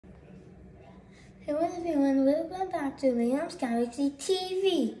Hello everyone, welcome back to Liam's Galaxy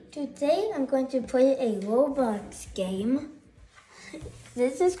TV. Today I'm going to play a Roblox game.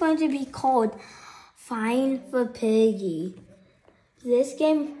 This is going to be called Find the Piggy. This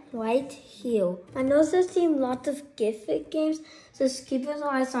game right here. I also seen lots of gifted games, so keep your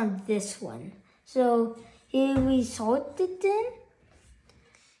eyes on this one. So here we sorted in,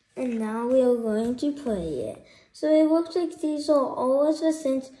 and now we are going to play it. So it looks like these are all of the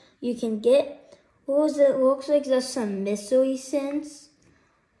things you can get. It looks like there's some mystery scents.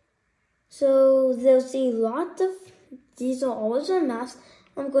 So there's a lot of, these are all the maps.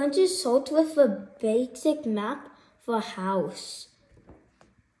 I'm going to start with a basic map for a house.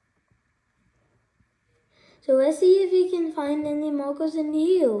 So let's see if we can find any markers in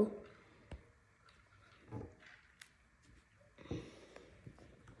here.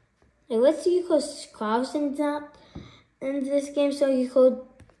 Okay, let's see because clouds in that in this game, so you could,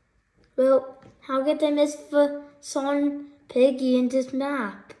 well, how could I miss the song Piggy in this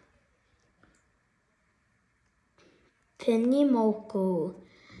map? Penny Moko.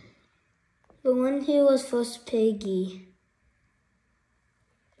 The one here was first Piggy.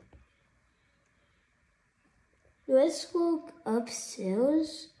 Let's go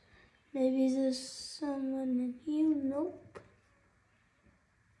upstairs. Maybe there's someone in here. Nope.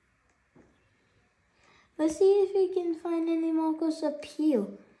 Let's see if we can find any markers up here.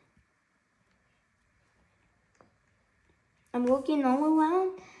 I'm looking all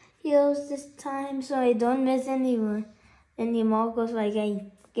around here this time so I don't miss any markers like I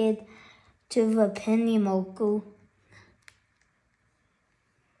get to the penny marker.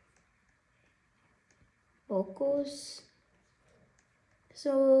 Markers.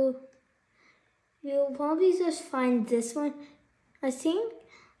 So you'll probably just find this one. I think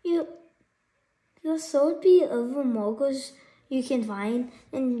there should be other markers you can find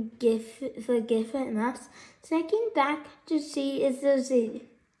in different maps. Checking back to see if there's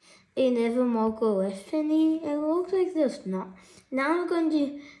another marker with penny. It looks like there's not. Now I'm going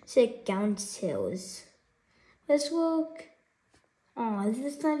to check downstairs. Let's look. Oh,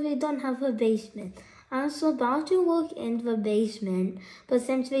 this time we don't have a basement. I was about to look in the basement, but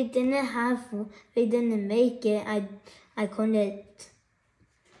since we didn't make it, I couldn't.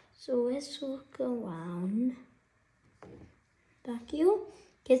 So let's look around. Back here,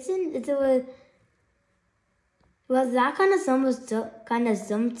 kitchen. Well, that kind of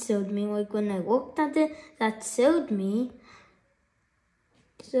showed me. Like when I looked at it, that showed me.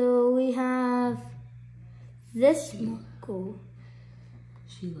 So we have this marker.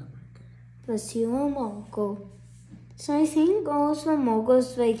 The Sheila marker. So I think all the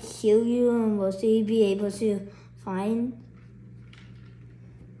markers like heal you and will be able to find.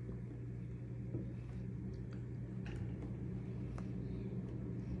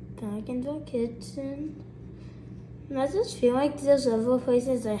 Back in the kitchen. I just feel like there's other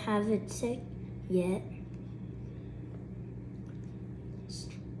places I haven't checked yet.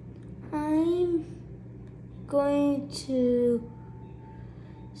 I'm going to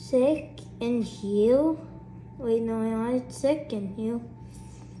check in here. Wait, no, I want to check in here.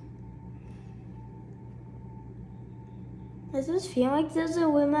 I just feel like there's a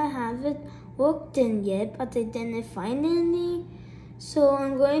room I haven't looked in yet, but I didn't find any. So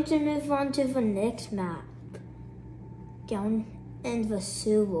I'm going to move on to the next map. Down in the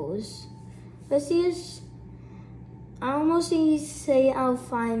sewers. Let's see. I almost say I'll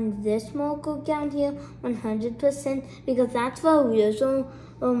find this marker down here 100% because that's the original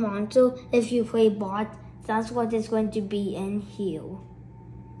monster. If you play bot, that's what is going to be in here.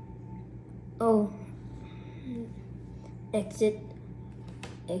 Oh, exit.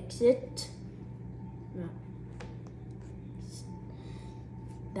 No.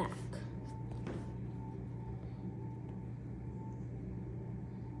 Back.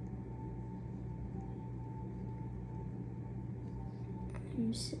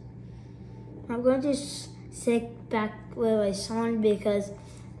 I'm going to sit back where I sound because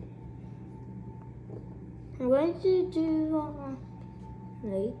I'm going to do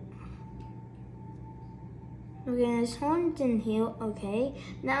wait. Okay, I sound in here. Okay,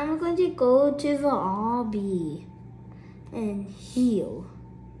 now I'm going to go to the lobby and heal.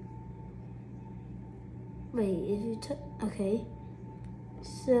 Wait, if you okay,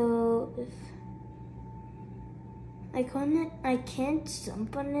 so if I can't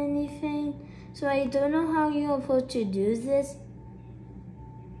jump on anything, so I don't know how you're supposed to do this.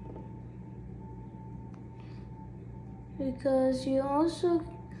 Because you also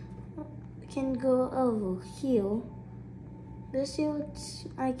can go over here. Let's see what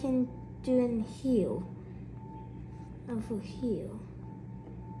I can do in here. Over here.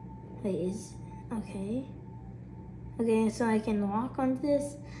 Wait, Okay. Okay, so I can walk on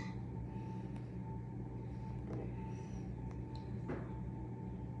this.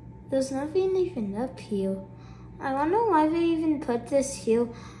 There's nothing even up here. I wonder why they even put this here.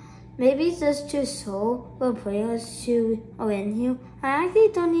 Maybe it's just to show the players who are in here. I actually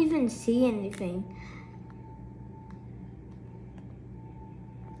don't even see anything.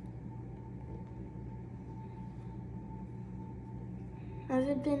 I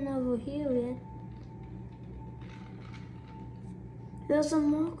haven't been over here yet. There's a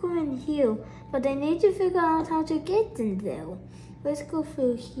marker in here, but I need to figure out how to get in there. Let's go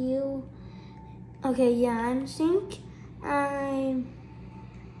through here. Okay, yeah, I think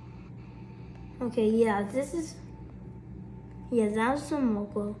okay, yeah, this is... Yeah, that's the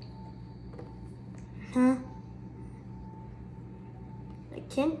marker. Huh? I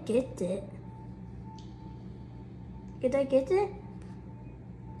can't get it. Did I get it?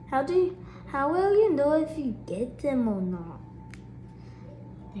 How will you know if you get them or not?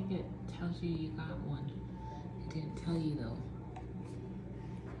 I think it tells you got one. It didn't tell you though.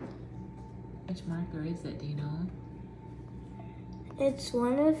 Which marker is it? Do you know? It's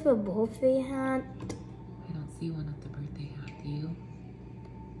one with a birthday hat. I don't see one with the birthday hat. Do you?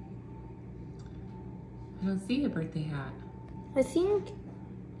 I don't see a birthday hat. I think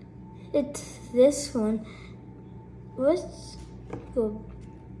it's this one. Let's go.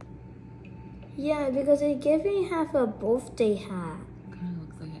 Yeah, because it gave me half a birthday hat. Kind of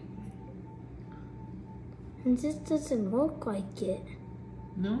looks like it. And this doesn't look like it.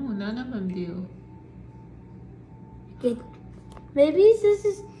 No, none of them do. Maybe this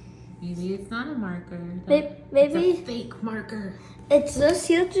is... Maybe it's not a marker. Maybe it's a fake marker. It's just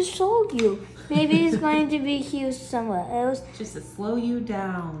here to show you. Maybe it's going to be here somewhere else. Just to slow you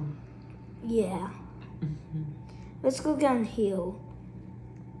down. Yeah. Let's go down here.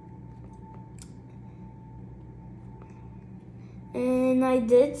 And I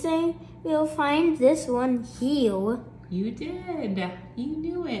did say we'll find this one here. You did. You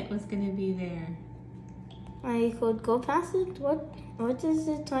knew it was going to be there. I could go past it. What is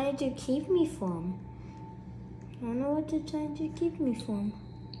it trying to keep me from? I don't know what it's trying to keep me from.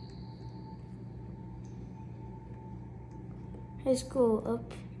 Let's go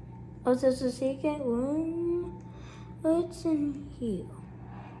up. Oh, there's a secret room. What's in here?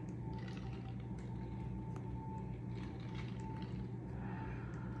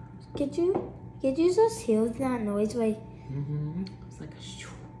 Could you just hear that noise? Like, It's like a shoo.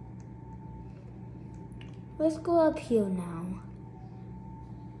 Let's go up here now.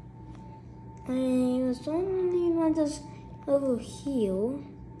 I was only want us over here.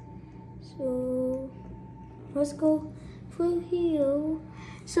 So let's go through here.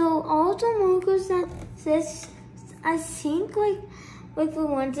 So all the markers that says, I think like the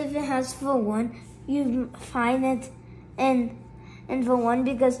ones if it has for one, you find it and for one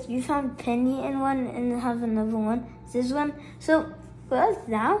because you found Penny in one and have another one. This one. So where's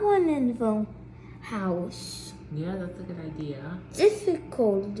that one in the house? Yeah, that's a good idea.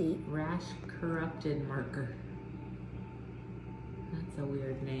 Difficulty. Rash corrupted marker. That's a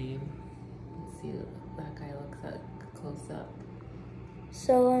weird name. Let's see what that guy looks like close up.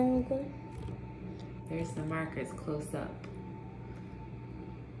 So I'm good. There's the markers close up.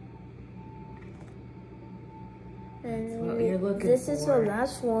 And That's what you're looking this is the for.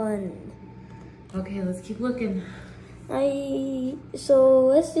 last one. Okay, let's keep looking. So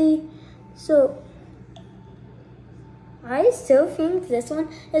let's see. So I still think this one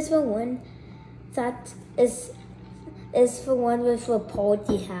is the one that is the one with the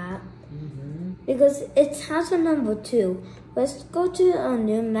party hat. Because it has a number 2. Let's go to a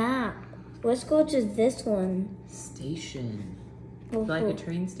new map. Let's go to this one. Station. Like a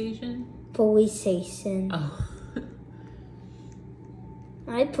train station? Police station. Oh.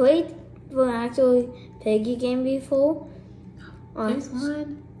 I played the actual Piggy game before. There's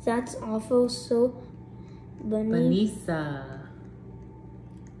one. That's awful. So, Benisa.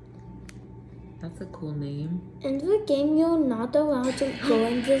 That's a cool name. In the game, you're not allowed to go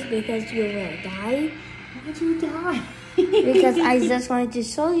in this because you will die. Why would you die? Because I just wanted to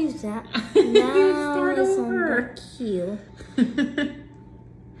show you that. Now Start it's over. on the queue.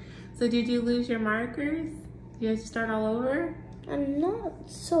 So did you lose your markers? You have to start all over? I'm not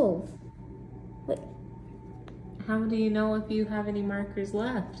so. Wait, How do you know if you have any markers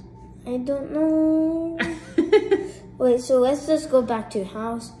left? I don't know. Wait, so let's just go back to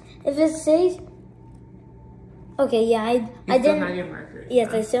house. If it says, okay, yeah, I still didn't have your markers.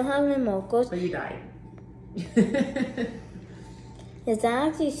 Yes, huh? I still have my markers. So you died. Yes, that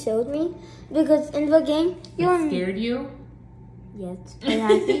actually showed me because in the game It scared you? yet, but I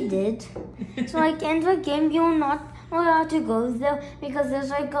actually did. So like in the game, you're not allowed to go there because there's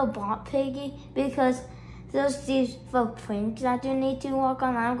like a bot Piggy, because there's these footprints that you need to walk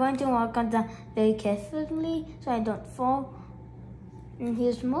on. I'm going to walk on them very carefully so I don't fall. And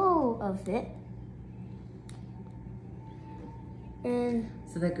here's more of it. And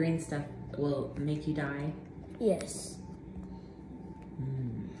so the green stuff will make you die? yes.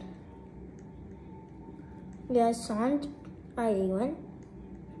 Yes, I went.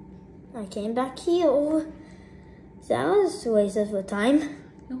 I came back here. So that was a waste of time.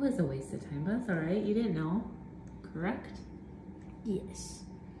 It was a waste of time, but that's all right. You didn't know, correct? Yes.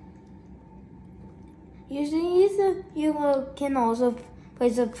 Usually you can also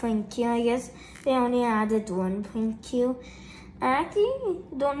place a print queue. I guess they only added one print queue. I actually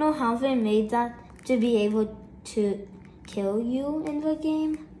don't know how they made that to be able to kill you in the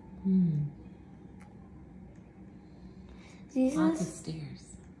game. These Lots of stairs.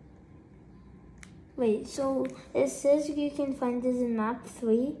 Wait, so it says you can find this in map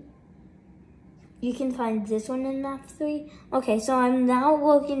 3. You can find this one in map 3. Okay, so I'm now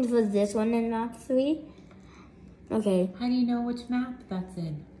looking for this one in map 3. Okay. How do you know which map that's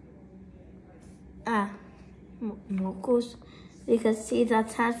in? Mockles. Because see,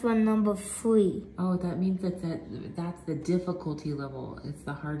 that's for number 3. Oh, that means that's the difficulty level. It's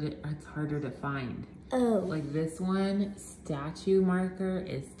harder to find. Oh. Like this one, statue marker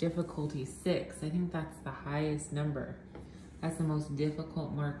is difficulty 6. I think that's the highest number. That's the most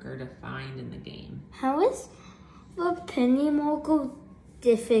difficult marker to find in the game. How is the penny marker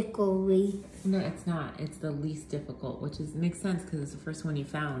difficulty? No, it's not. It's the least difficult, which makes sense because it's the first one you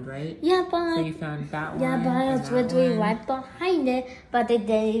found, right? Yeah, but so you found that one. Yeah, but I was literally right behind it, but I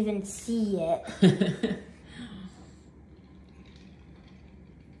didn't even see it.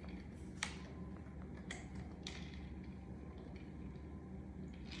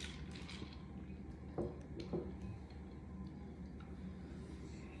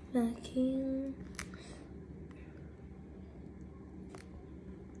 Back here.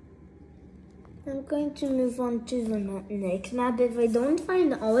 I'm going to move on to the next map. If I don't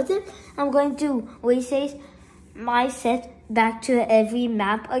find all of them, I'm going to reset my set back to every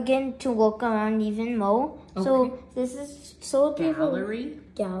map again to look around even more. Okay. So this is gallery.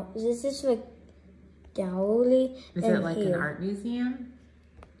 This is the gallery. Is it like an art museum?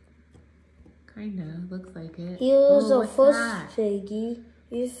 Kinda looks like it. Here's the first Piggy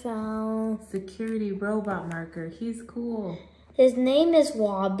you found. Security robot marker. He's cool. His name is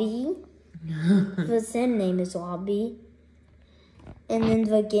Wobby. His name is Wobby. And in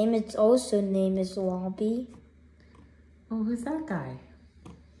the game, its also name is Wobby. Oh, who's that guy?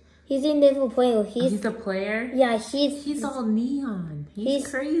 He's a little player. He's a player? Yeah, he's all neon. He's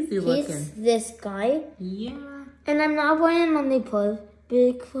crazy looking. He's this guy. Yeah. And I'm not playing on the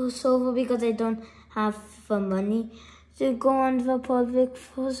public server because I don't have the money to go on the public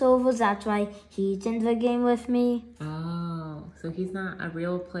server. That's why he's in the game with me. Oh, so he's not a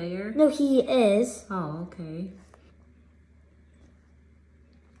real player? No, he is. Oh, okay.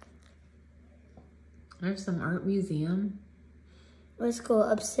 There's some art museum. Let's go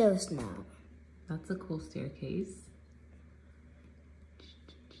upstairs now. That's a cool staircase.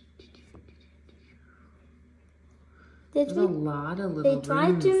 There's a lot of little They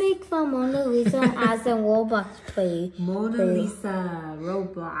tried to make the Mona Lisa as a Roblox play. Mona Lisa,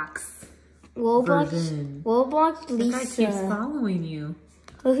 Roblox version. Roblox Lisa. That guy keeps following you.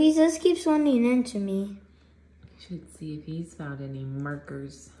 Well, he just keeps running into me. Should see if he's found any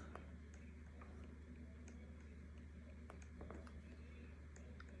markers.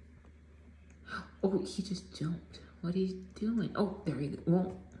 Oh, he just jumped. What are you doing? Oh, there he goes.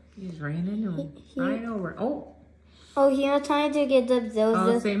 Well, he just ran into him. Right over. Oh. Oh, you're trying to get up those.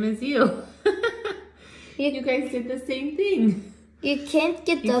 Oh, same as you. You guys did the same thing. You can't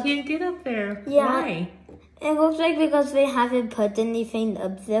get up. You can't get up there. Yeah. Why? It looks like because they haven't put anything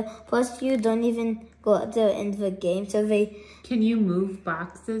up there. Plus, you don't even go up there in the game. So they... Can you move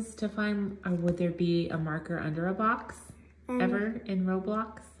boxes to find... Or would there be a marker under a box? Ever in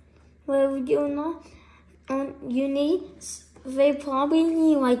Roblox? Well, you're not... you need... They probably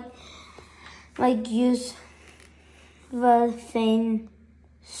need, like use the thing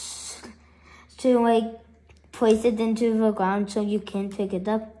to, like, place it into the ground so you can pick it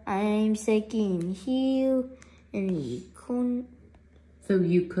up. I'm sticking here and you can... So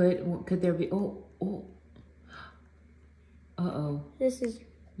you could there be... Oh. Uh-oh. This is...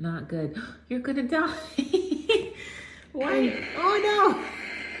 Not good. You're gonna die. Why? Oh, no.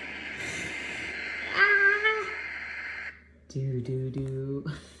 Ah. Do.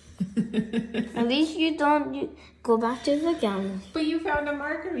 At least you go back to the gallery. But you found a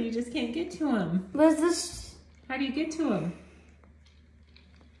marker. You just can't get to him. Where's this? How do you get to him?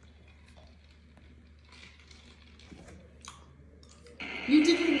 You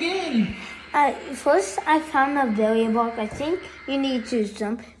did it again. First, I found a berry block. I think you need to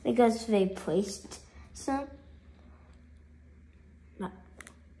jump because they placed some.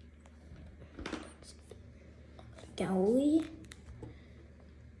 Gallery.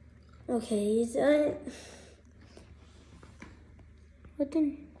 Okay, is that...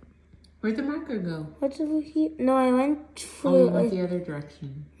 Where'd the marker go? What's over here? No, I went for... Oh, you went the other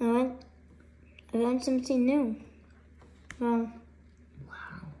direction. I went something new. Well...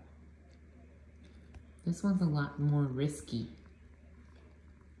 Wow. This one's a lot more risky.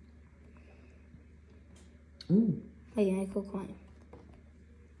 Ooh. Wait, I go climb.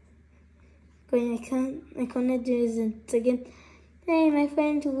 Wait, I can't do this again. Hey, my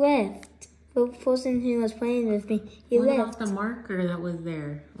friend left. The person who was playing with me, he what left. What about the marker that was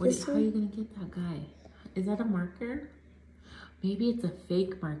there? How are you going to get that guy? Is that a marker? Maybe it's a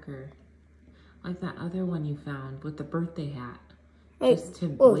fake marker. Like that other one you found with the birthday hat. Wait, just to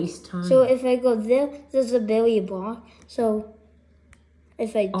waste time. So if I go there, there's a berry block. So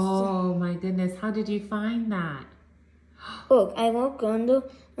if I... Oh my goodness, how did you find that? Look, I walk underneath.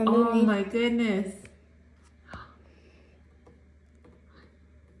 Oh my goodness.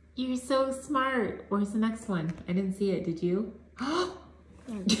 You're so smart. Where's the next one? I didn't see it. Did you?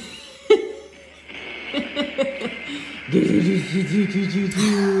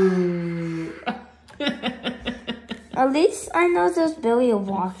 At least I know there's berry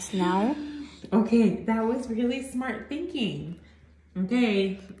blocks now. Okay, that was really smart thinking.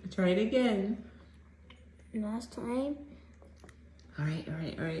 Okay, try it again. Last time. All right.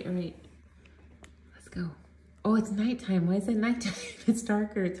 Let's go. Oh, it's nighttime. Why is it nighttime? It's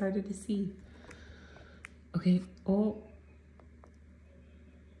darker. It's harder to see. Okay. Oh.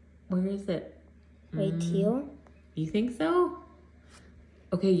 Where is it? Right here. You think so?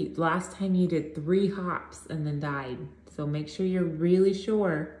 Okay, last time you did 3 hops and then died. So make sure you're really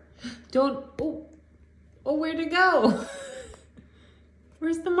sure. Don't. Oh, where'd it go?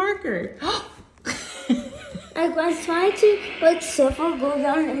 Where's the marker? I was trying to like circle, go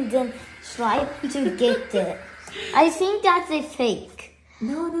down, and then try to get it. I think that's a fake.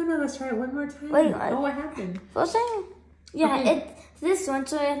 No. Let's try it one more time. Wait, what happened? First time, yeah, Okay. it's this one,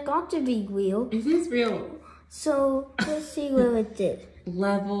 so it got to be real. It is real. So let's see what it did.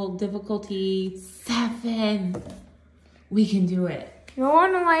 Level difficulty 7. We can do it. No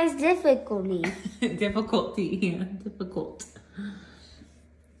one knows difficulty. Difficult.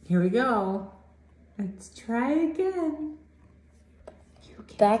 Here we go. Let's try again.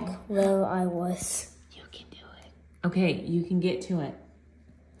 Back where I was. You can do it. Okay, you can get to it.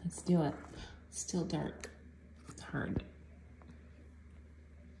 Let's do it. It's still dark. It's hard.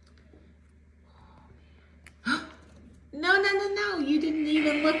 No. You didn't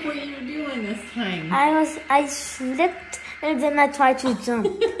even look what you were doing this time. I slipped and then I tried to jump.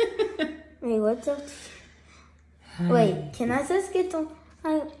 Wait, what's up? Wait, can I just get on?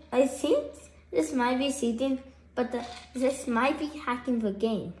 I think this might be cheating, but this might be hacking the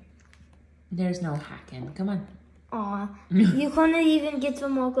game. There's no hacking. Come on. Aw, you can't even get the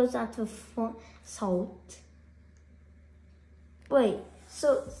markers at the salt. Wait,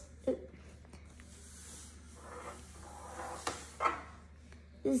 so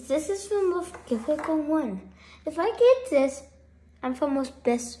this is the most difficult one. If I get this, I'm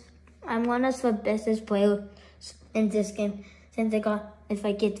one of the bestest players in this game since if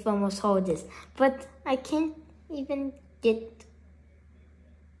I get the most hardest. But I can't even get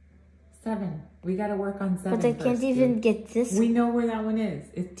 7. We got to work on 7 But I can't first, even dude. get this. We know where that one is.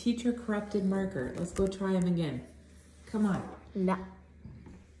 It's teacher corrupted marker. Let's go try him again. Come on. No.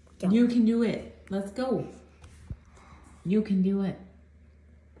 You can do it. Let's go. You can do it.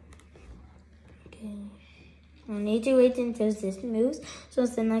 Okay. I need to wait until this moves so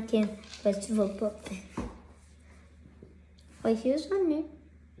then I can press the button. Wait, here's one new.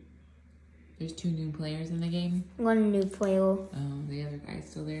 There's 2 new players in the game. One new player. Oh, the other guy's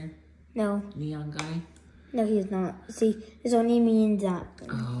still there. No. Neon guy. No, he's not. See, it's only me and that.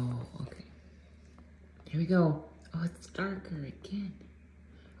 Oh, okay. Here we go. Oh, it's darker again.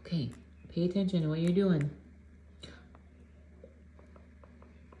 Okay, pay attention to what you're doing.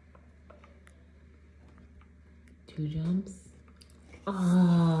 Two jumps.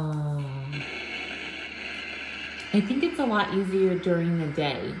 Oh. I think it's a lot easier during the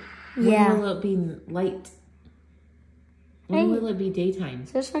day. Yeah. When will it be light? When will it be daytime?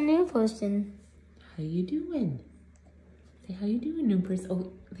 There's a new person. How you doing? Say how you doing, new person.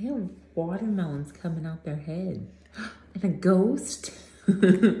 Oh, They have watermelons coming out their head. And a ghost.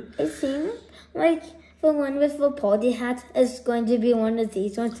 I think like the one with the party hat is going to be one of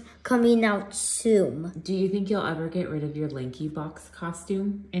these ones coming out soon. Do you think you'll ever get rid of your Linky Box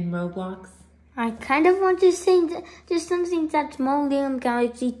costume in Roblox? I kind of want to say just something that's more Liam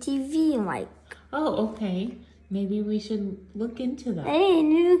Galaxy TV like. Oh, okay. Maybe we should look into that. Hey,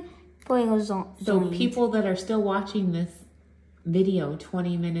 new boy was on. So people that are still watching this video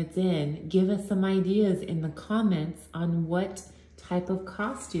 20 minutes in, give us some ideas in the comments on what type of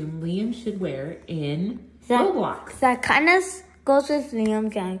costume Liam should wear in Roblox. That kind of goes with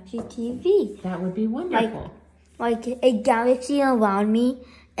Liam Galaxy TV. That would be wonderful. Like a galaxy around me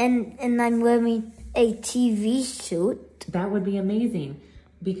and I'm wearing a TV suit. That would be amazing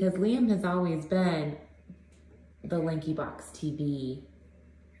because Liam has always been the Linky Box TV.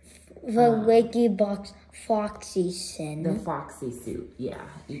 The Linky Box Foxy Sin. The Foxy suit, yeah,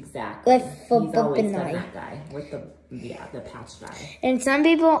 exactly. With the He's always been eye. that guy with the patched eye. And some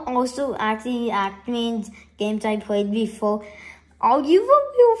people also actually asked me in games I played before, are you a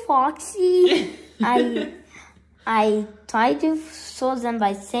real Foxy? I tried to show them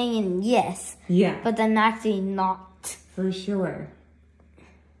by saying yes. Yeah. But then actually not. For sure.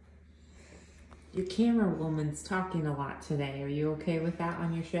 Your camera woman's talking a lot today. Are you okay with that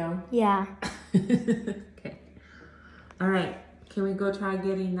on your show? Yeah. Okay. All right. Can we go try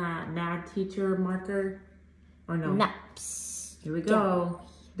getting that mad teacher marker? Or no? Naps. Here we go.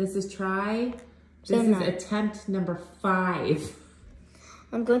 This is try. This is attempt number 5.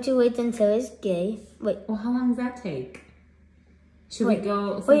 I'm going to wait until it's gay. Wait. Well, how long does that take? Should we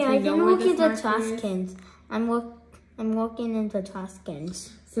go? Wait, I can look at the trash cans. I'm looking into trash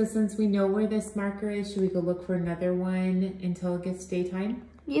cans. So since we know where this marker is, should we go look for another one until it gets daytime?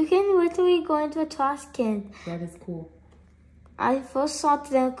 You can literally go into a trash can. That is cool. I first thought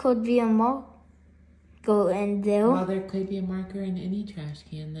there could be a marker in there. Well, there could be a marker in any trash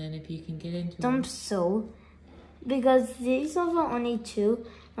can then if you can get into it. Dump so. Because these are the only 2.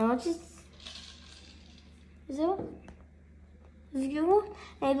 I'll just... So, if you were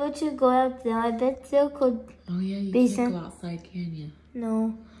able to go out there, I bet there could Oh yeah, you be can't go outside, can you?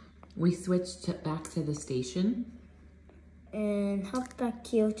 No. We switched back to the station. And hop back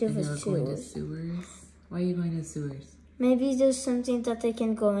here to the sewers. Going to sewers. Why are you going to sewers? Maybe there's something that they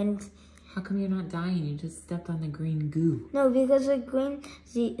can go in. How come you're not dying? You just stepped on the green goo. No, because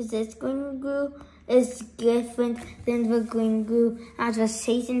this green goo is different than the green goo at the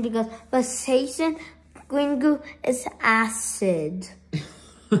station because the station green goo is acid.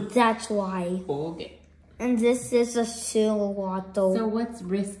 That's why. Okay. And this is a sewer water. So what's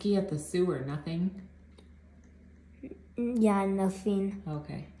risky at the sewer? Nothing? Yeah, nothing.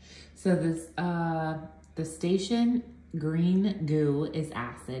 Okay. So this the station green goo is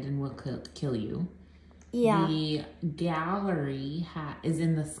acid and will kill you. Yeah. The gallery is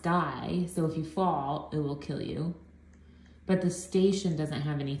in the sky, so if you fall, it will kill you. But the station doesn't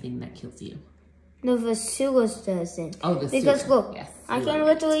have anything that kills you. No, the sewers doesn't. Oh, the sewer. Because look, yes, I can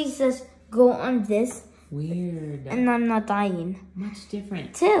literally just go on this. Weird. And I'm not dying. Much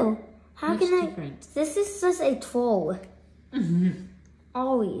different. Two. How Much can I? different. This is just a troll.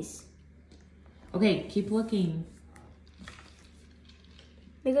 Always. Okay, keep looking.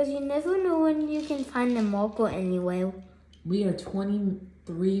 Because you never know when you can find a marker anyway. We are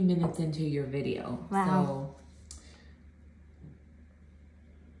 23 minutes into your video. Wow.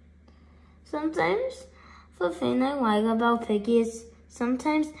 Sometimes the thing I like about Piggy is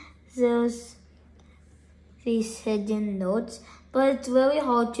sometimes there's these hidden notes, but it's really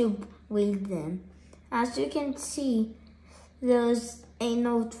hard to read them. As you can see, there's a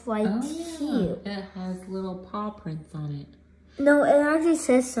note right here. It has little paw prints on it. No, it actually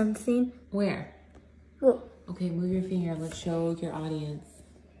says something. Where? Look. Okay, move your finger. Let's show your audience.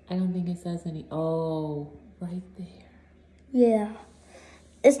 I don't think it says any. Oh, right there. Yeah.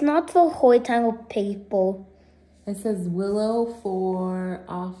 It's not the whole time of people. It says Willow for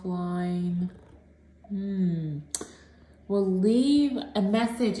offline. We'll leave a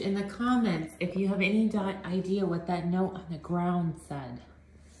message in the comments if you have any idea what that note on the ground said.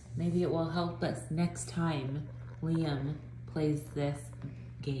 Maybe it will help us next time Liam plays this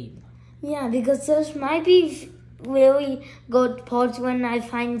game. Yeah, because those might be really good parts when I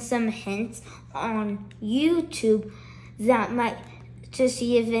find some hints on YouTube that might, to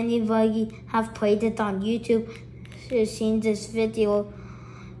see if anybody have played it on YouTube, seen this video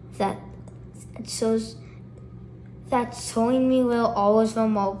that shows, that's showing me where all of the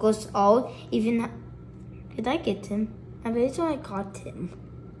markers are. Even, did I get him? I'm pretty sure I got him.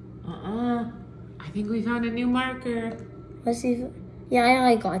 I think we found a new marker. Let's see. Yeah,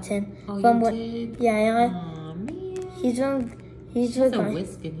 I got him. Oh, From you did? Yeah, Aw, man. he's He has a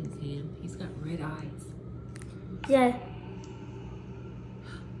whisk in his hand. He's got red eyes. Yeah.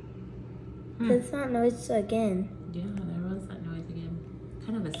 There's that noise again. Yeah, there was that noise again.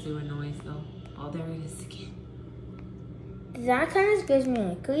 Kind of a sewer noise though. Oh, there it is again. That kind of gives me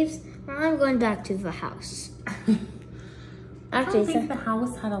like creeps. I'm going back to the house. I don't think the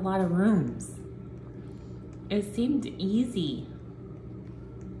house had a lot of rooms. It seemed easy.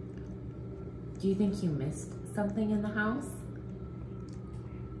 Do you think you missed something in the house?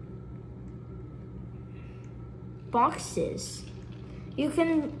 Boxes. You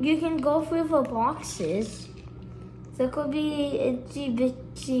can go through the boxes. There could be itsy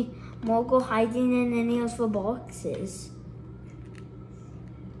bitsy mogul hiding in any of the boxes.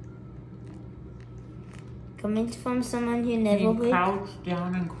 Coming from someone who never Can you crouch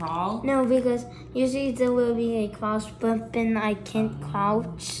down and crawl? No, because usually there will be a crouch button. I can't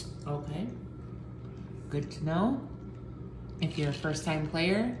crouch. Okay. Good to know. If you're a first-time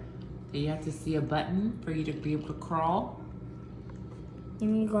player, that you have to see a button for you to be able to crawl.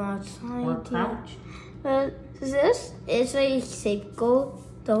 And you go outside. Or crouch. This is a safe go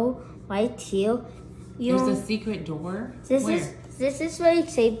though right here. There's a secret door. This is very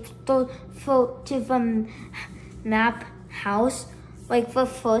safe to the map house, like the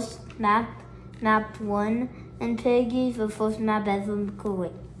first map 1, and Piggy, the first map ever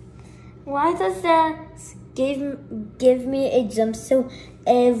correct. Why does that give me a jump scare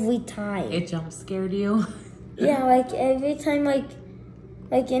every time? It jump scared you? Yeah, like every time, like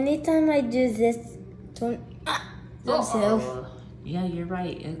anytime I do this, jump scare. Yeah, you're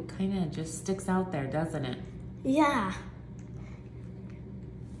right. It kind of just sticks out there, doesn't it? Yeah.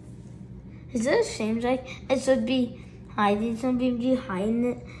 Is it a shame like it should be hiding something behind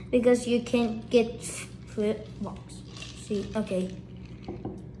it because you can't get through it? Box. See, okay.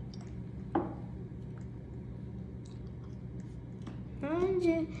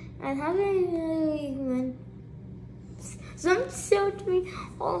 I haven't really went. Some showed me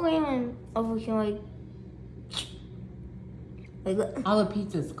all the way over here, like all the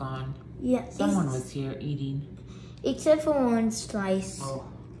pizza's gone. Yeah. Someone was here eating. Except for one slice. Oh,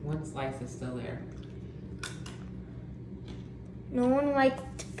 one slice is still there. No one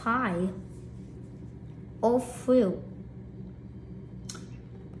liked pie or fruit.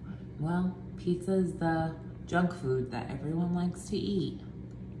 Well, pizza is the junk food that everyone likes to eat.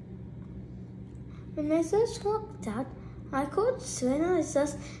 When I just looked at, I could swear I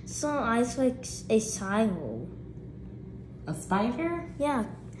just saw eyes like a spiral. A spider? Yeah,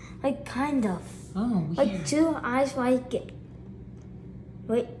 like kind of. Oh, weird. Like two eyes like it.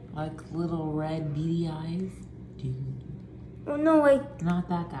 Wait. Like little red beady eyes? Dude. Oh no, like Not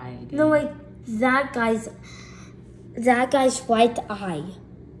that guy again. no, like that guy's white eye.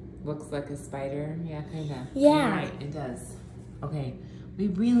 Looks like a spider. Yeah, kind of. Yeah. You're right, it does. Okay, we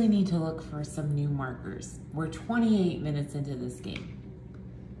really need to look for some new markers. We're 28 minutes into this game.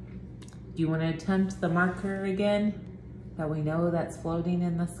 Do you want to attempt the marker again that we know that's floating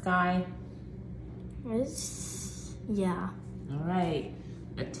in the sky? Yeah. All right,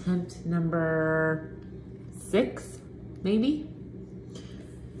 attempt number 6, maybe?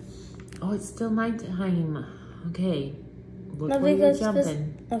 Oh, it's still nighttime. Okay, look No, where you're because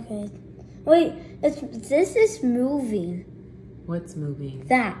jumping. Okay. Wait, this is moving. What's moving?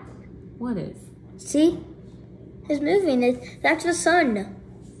 That. What is? See? It's moving. That's the sun.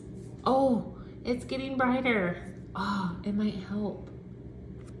 Oh, it's getting brighter. Oh, it might help.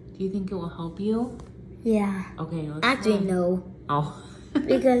 Do you think it will help you? Yeah. Okay, let's Actually, try. no. Oh.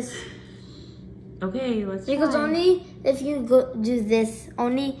 Because Okay, let's try. only if you do this,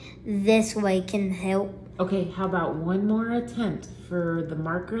 only this way can help. Okay, how about one more attempt for the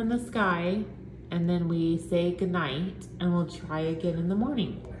marker in the sky, and then we say goodnight, and we'll try again in the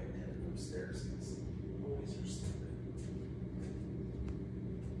morning.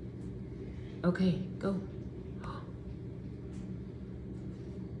 Okay, go.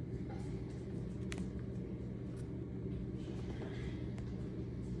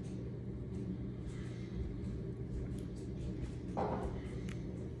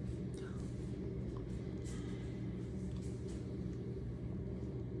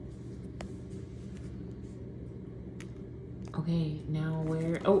 Okay, now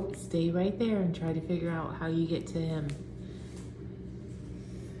where? Oh, stay right there and try to figure out how you get to him.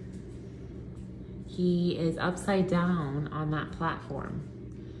 He is upside down on that platform.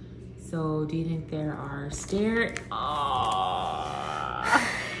 So, do you think there are stairs? Oh.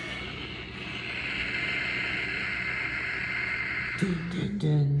 Dun, dun,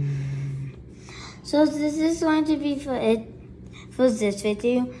 dun. So this is going to be for for this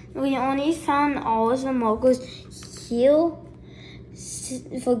video. We only found all of the markers here.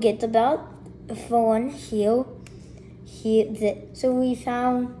 Forget about one here. So we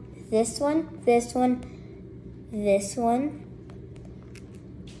found this one, this one, this one,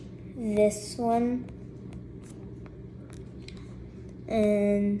 this one,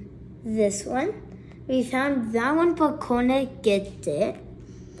 and this one. We found that one, but couldn't get it.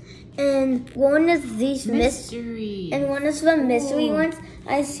 And one of these mystery. And one of the mystery ones.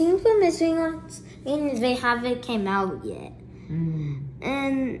 I think the mystery ones means they haven't came out yet.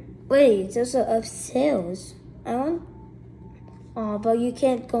 And wait, those are upstairs. But you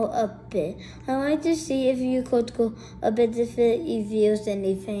can't go up it. I wanted to see if you could go up it if it reveals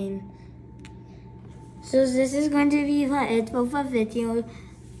anything. So this is going to be the end of the video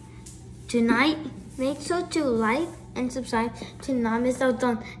tonight. Make sure to like and subscribe to not miss out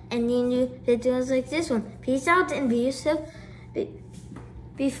on any new videos like this one. Peace out and be yourself.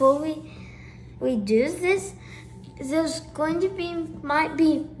 Before we do this, there's going to be might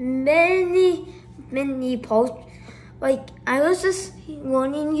be many parts. Like I was just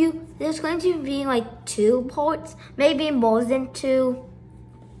warning you, there's going to be like 2 parts, maybe more than 2.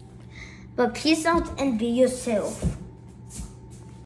 But peace out and be yourself.